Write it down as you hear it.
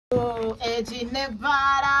you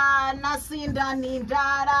ejinebara nasinda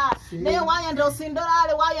nindara ne wayendo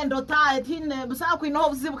sindorale wayendo tae tine busa kwino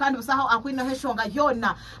obuzibu kandi busaho akwino heshonga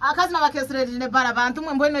yona akazi nabakesere ejinebara abantu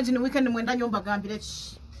mwe mbone jini weekend mwenda nyumba gambire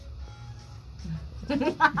chi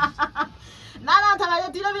nana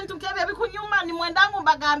ntabaye dira bintu kebe bikunyuma ni mwendangu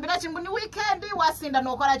mbagambira chingu ni weekend wasinda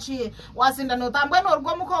nokora chi wasinda no tambwe no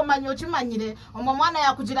rwo muko manyo chimanyire omwe mwana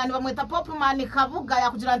yakujirani bamweta Popman Kabuga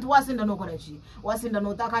yakujirani nti wasinda nokora chi wasinda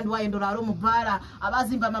no takandi wayendora aro mubara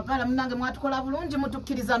abazimba amabara munange mwatukola bulungi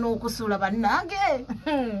mutukiriza no kusula banange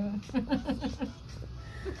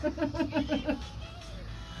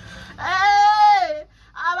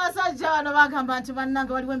abasajja bano bagamba nti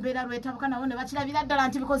bannange waliwo embeera lwetabuka nabone bakirabira ddala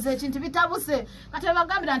nti bikoze ekintu bitabuse kati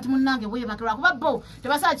bagambira nti munnange weebake lwakuba bo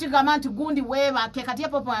tebasaa kigamba nti gundi weebake kati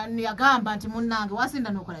Popman yagamba nti munnange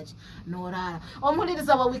wasinda nokola ki noraala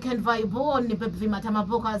omuwuliriza wa weekend vibe ni baby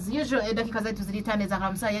matamabook as usual edakika zaitu ziri 5 za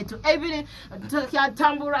kalamusa yetu ebiri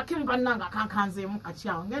tukyatambula kimu bannange akankanzeemu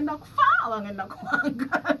kakyawo ngenda kufa ngenda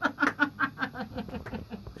kuwangala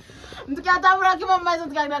Ntukyatambula kimo maizo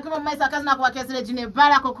ntukyatambula kimo maizo akazi nakuwakesere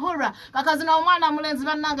Jinebara kokora kakazi na omwana mulenzi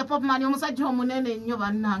bannange Popman omusajja omunene nnyo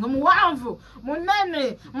bannange muwanvu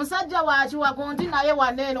munene musajja wachi wagondi naye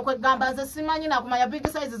wanene kwegamba nze simanyi nakumanya big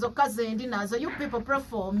size zokka zendi nazo you people pray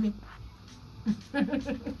for me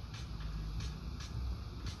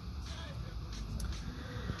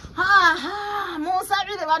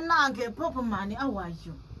musabire bannange Popman how are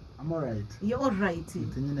you? I'm alright. You're alright.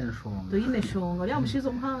 Tunyine shonga. Tunyine shonga. Lya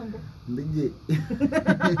mushizo muhango. Mbije.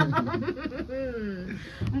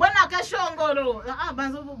 Mbona kashongolo?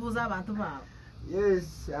 Banzo bubuza abantu bawo.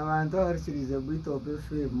 Yes, abantu arishirize bwito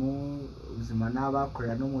befemu ubuzima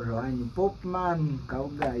n'abakorera n'umuriro wanyu Popman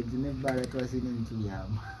Kabuga Jinebara twasine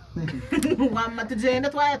ntiyama. Wamma tugenda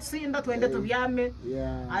twatsinda twende tubyame.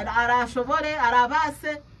 Arashobore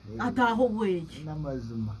arabase ataho bweye.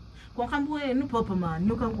 Namazuma. Kwa kambwe nu Popman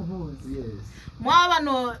nuka nkubuzi. Yes.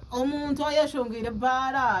 Mwabano omuntu oyeshongire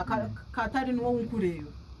bara katari nuwo unkureyo.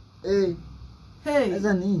 Hey.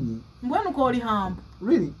 Aza nini? Mbona uko oli hamba?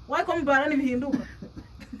 Really? Why come bara ni bihinduka?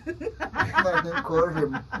 Mbona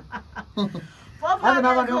korem. Ana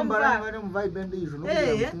nabane mbara vibe ndijo no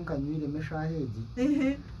kunkanywire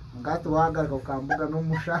meshaheji. Ngato wagaruka ukambuga no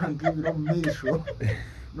mushangi biro misho.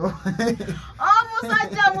 No.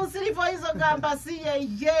 Musajja musirifo izo gamba siye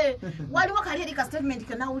ye wali wakariri ka statement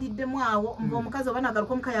kana ulide mwawo omukazi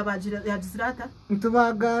obanagaruka omuka yagizirata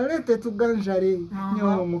ntubagalete tuganjare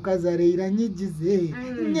nyo omukazi areira nyigize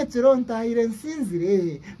nyetiro ntahire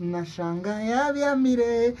nsinzire nashanga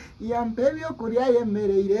yabyamire yampebyo kurya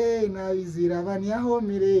yemereire nabizira bani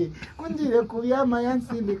ahomire kunjire kubyama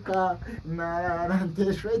yansindika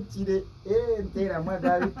naranteshwekire ntera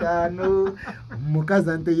magabitano omukazi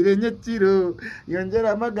antehire nyetiro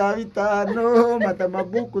yongera magabi 5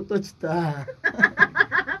 matamabuku tochita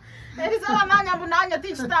Elisa wananya bunanya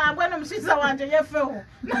tichitambwe no mushiza wanje yefeho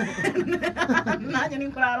nanye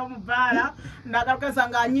ninkuraro mubara ndagaruka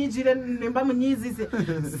sanga nyijire nimba munyizise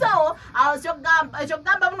so acho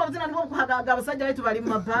gamba buno buzina ndimo kuhagaga basajja bitu bali mu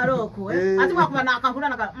mabaroko ati kwakuba nakakura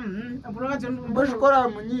naka aburoje mboshikora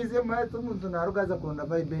munyize mate umuntu narugaza konda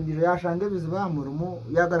bayibendiro yashange bizibamurumo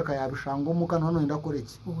yagaruka yabishango muka none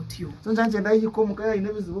ndakoreki utiyo so njanje ndayikomuka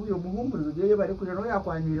yine bizibu byo muhumurizo giye bari kuje no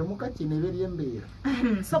yakwanyire muka kineberi yembera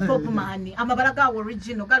so Popman amabaraga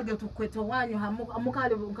original galge tukweto wanyu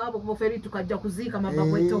amukale nkabo kuboferi tukajja kuzika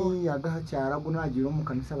mabagweto yagahacyara gunagira mu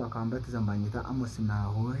kanisa bakambatiza mbanyita Amos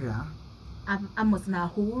nahura Amos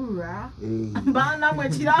nahura bana mwe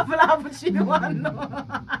kirafulafu chini wano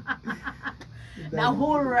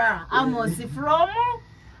nahura Amos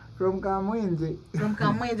from Kamwenje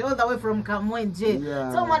all the way from Kamwenje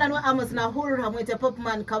so mwana no Amos nahura hamwete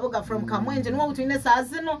Popman Kabuga from Kamwenje nwo utine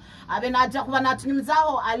sazino abenaja kuba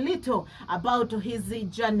natunyumizaho a little about his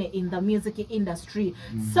journey in the music industry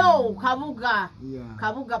so Kabuga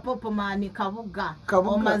Popman Kabuga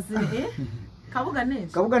omazine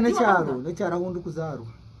Kabuga necyaro hundu kuzaro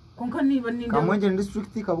konka niba ninde Kamwenje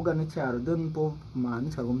district Kabuga necyaro then Popman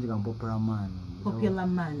cyagombye Popular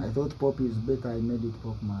Man I thought Pop is better I made it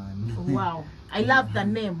Popman wow I love the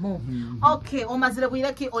name okay omazire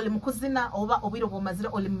kwireki oli mukuzina oba obiro omazire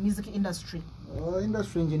oli music industry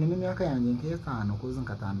industry nje ni myaka yanjye nkekana kuzi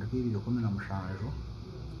nkatandika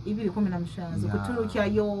ibiri 15 kutulukya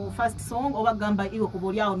yo first song obagamba iwe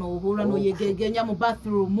kubolyawo no obula no yegegenya mu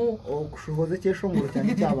bathroom okushoboze cyeshongoro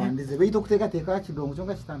cyane cyabandize beyito kuteka teka kidongo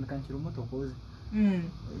cyonga kitandika nkiri umuto koze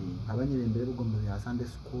abanyire imbere rugombe ya Sunday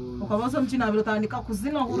school ukabazo mchina abiro tandika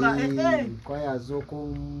kuzina hura kwa yazoko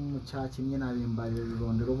mu church nyine nabimbalira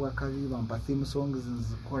rondero bwa kabi bamba theme songs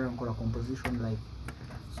zikora nkora composition like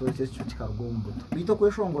so icyo cyo kikarugombo bito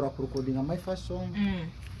kweshongora ku recording my first song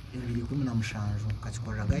ibiri 16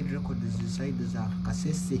 kachikorera guide records side za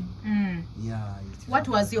kasese yeah. What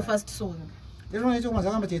was your first song? Ejo nicyo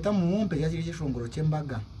kumaza kamba cyeta mumumpe yakiri cyishongoro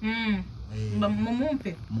cyembaga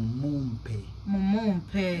mumumpe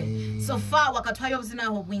so far wakatwayo obuzina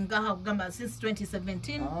aho bwingaha kugamba since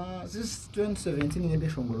 2017 since 2017 nyebe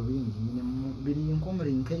shongoro bingi nyine biri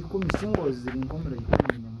inkomere nkai komisingo ziri inkomere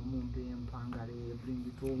nyine mumumpe mpangare bring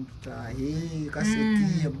it home tutahe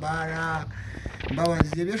kaseti bara mbawa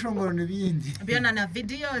zibye shongoro nibindi byona na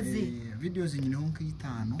videos nyine honke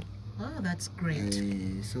 5. Oh, that's great.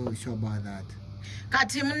 So sure about that.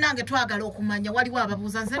 Kati munange twagala okumanya waliwo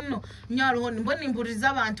ababuuza nze nno nyalo mboni mburiza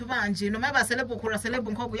abantu banje no maba celeb okura celeb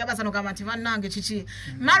nkogo yabasa no kama tiva nange chichi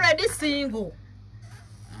married single.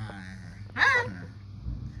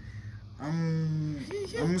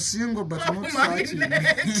 I'm single but not searching.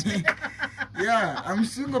 Yeah, I'm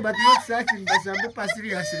single but not searching, but some people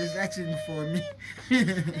seriously searching for me.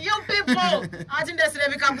 You people, I think that's the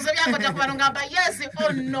become so young but ngamba yes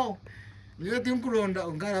or no. You think kuronda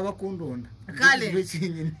ungara bakundonda. Kale.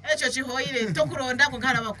 Echo chihoire tokuronda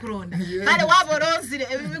ngara bakuronda. Kale waborozire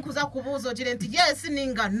ebikuza kubuzo kire nti yes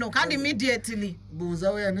ninga no kandi immediately.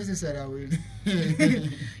 Buza we necessary we.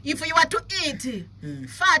 If you are to eat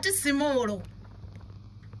fat simolo.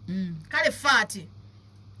 Kale fat.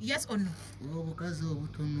 Yes or no? Obukazi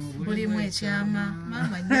obutono buli mwechama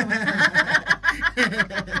mama nyawa.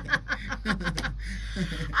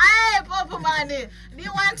 Hey Pop Man, do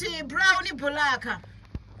you want brownie black?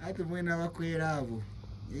 Ati mwena wakwera abo.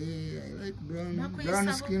 I like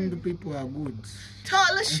brown skinned people are good.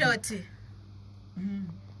 Tall short.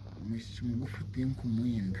 Mwishimugufu pinku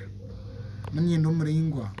mwenda. Manyendo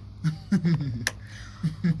mringwa.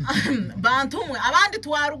 Bantumwe abandi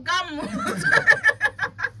twarugamu.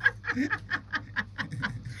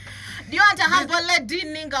 Do you want to have a lady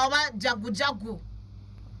ninga oba jagu?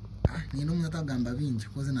 Nino mnatagamba bingi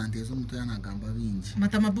koze nantezo muto yanagamba bingi.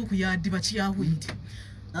 Matamabook yadi bachiyahwindi.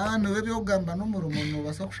 No webyo ogamba no murumo no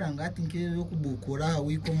basa kushanga ati nke yo kubukura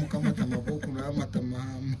wiko mukamataMATAMABOOK na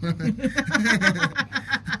matamahamu.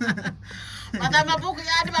 MATAMABOOK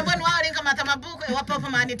yadi babone walinga MATAMABOOK wa Pop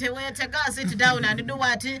Man tewete ga sit down and do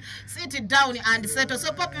what? Sit down and settle.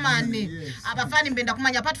 So Pop Man abafani mbenda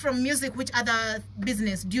kumanya apart from music which other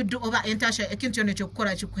business do you do over entasha ekintu ne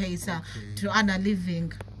chokora chikuheisa to earn a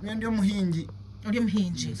living? Ndio muhingi. Uri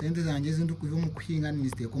muhinji. Sente zanje zindu kuyo mukuhinga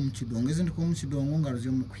niste ko mukidongo zindu ko mukidongo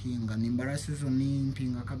ngaruzo mukuhinga nimbarasi zo ni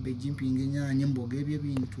mpinga kabeji mpinga nyanya mboga ebye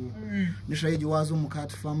bintu. Nishaje wazo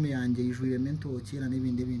mukati farm yanje yijwire mentoki na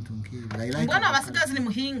nebindi bintu nkebe. Mbona abasigazi ni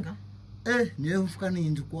muhinga? Niye ufuka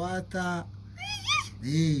nindu kwata.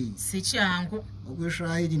 Si cyangu.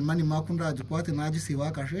 Ogwishahidi mani makunda kwate naji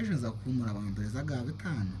siwaka sheshe za kumura abantu za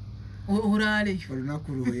gabitano. Urare. Uri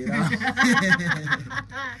nakuruhera.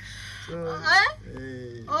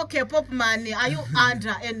 Okay, Pop Man, are you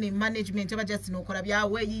under any management ever just no kora bya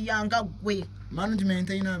we yanga gwe? Management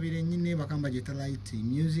ina bire nyine bakamba jeta light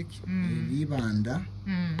music bibanda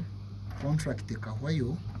contract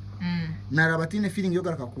kahwayo narabatine feeling yo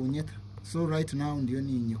garaka kunyeta. So right now ndiyo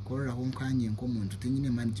ni nyikorera ho nkanye nko muntu tinyine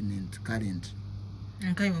management current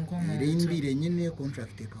nkayo nko muntu imbire nyine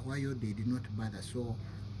contract kahwayo they did not bother, so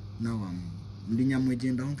now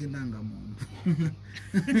ndinyamwegenda honke ndanga muntu.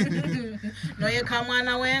 Noye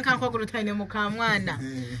kamwana wenka nkogurutane mukamwana.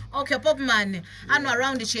 Okay, Pop Man, anu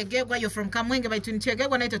around Chegegwa, you're from Kamwenge baitu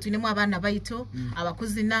Chegegwa naito tunemu abana baito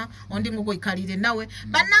abakuzina ondi ngugo ikalire nawe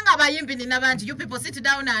bananga bayimbi ni nabandi. You people sit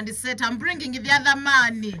down and set, I'm bringing the other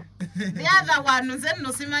man, the other one nze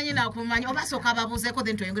no simanyi na kumanya obasoka babuze ko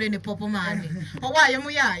then tuyengure ne Pop Man owaye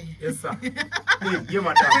muyaye. Yes sir. Ye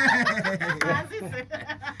madam.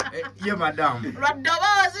 Ye madam.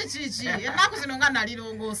 Radobazi chichi enakuzinonga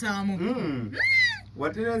nalirongo samu.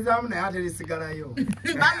 Watereza mune hate lisigalayo.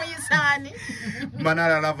 Bamu yisani.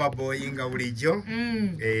 Manara lava boy inga bulijo.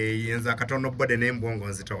 Yenza katono bode ne mbongo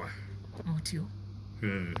nzitowa. Otyo.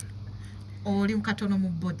 Oli mkatono mu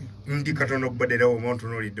bode. Ndi katono bode lewo muntu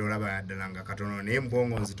no lidola badalanga katono ne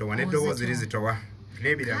mbongo nzitowa ne dowo zilizitowa.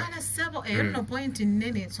 Nebira. Kana sabo no point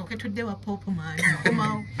nene soke tudde wa Pop Man.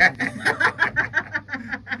 Komao.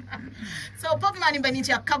 So Pop Man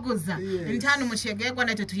mbanichi akaguza ntano mu Chegegwa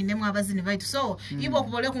naito tuhinemu abazini baitu. So ibo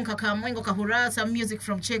kubole kunkaka mwengo kahura some music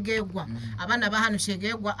from Chegegwa abana bahanu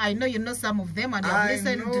Chegegwa. I know you know some of them and I've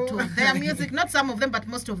listened to their music, not some of them but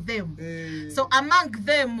most of them. So among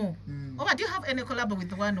them Oh, do you have any collab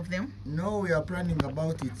with one of them? No, we are planning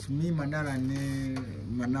about it. Me, Manala, ne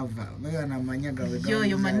Manava.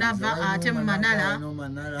 Yo, Manava, Atem Manala. No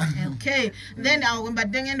Manala. Okay. Then I will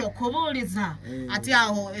but then Kobuliza.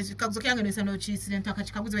 Atiao is Kazukian and no cheese and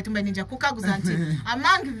Takachikabuza to Ninja Kukabuzanti.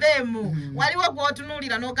 Among them, while you go to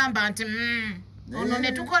Nuli and no Gambant. Oh, no,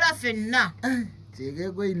 to call a fenna.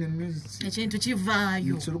 Go in the music. It's into Chiva,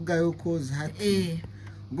 you. So, guy who calls hat.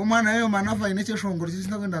 Gomana yo Manafa ineche shongoro sisi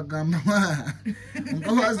nakenda gamba.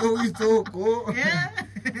 Ngobazo witoko.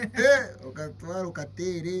 Okatwara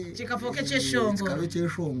ukatere. Chikafoke che shongoro. Chikabe che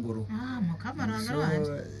shongoro. Mukamara so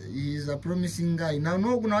he is a promising guy. Now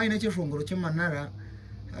no kuna ineche shongoro che Manara.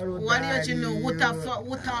 Waliyo chino uta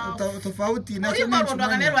tofauti na chino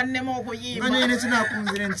ndoganelwa nnemo kuyimba nganye ine china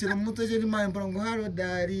kunzire ntiro muto chiri mai mpango haro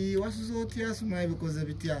dari wasuzoti asuma because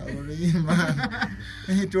bitya oluyimba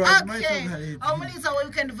it was my favorite. Omuliza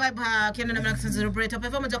weekend vibe kenda na mnakusanze celebrate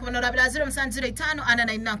performance kwa na labira 075 ana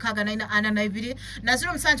na inankaga na ana na ibiri na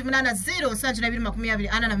 078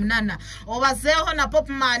 ana na mnana obazeho na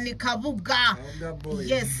popman Kabuga.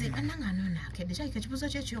 Yes ananga nona kedisha ikachibuzo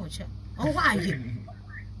chechocha owaye.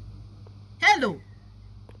 Hello.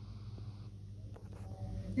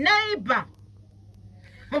 Neighbor.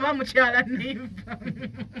 Mama muchala neighbor.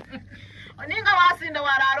 Oninga wasinda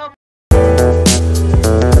wararo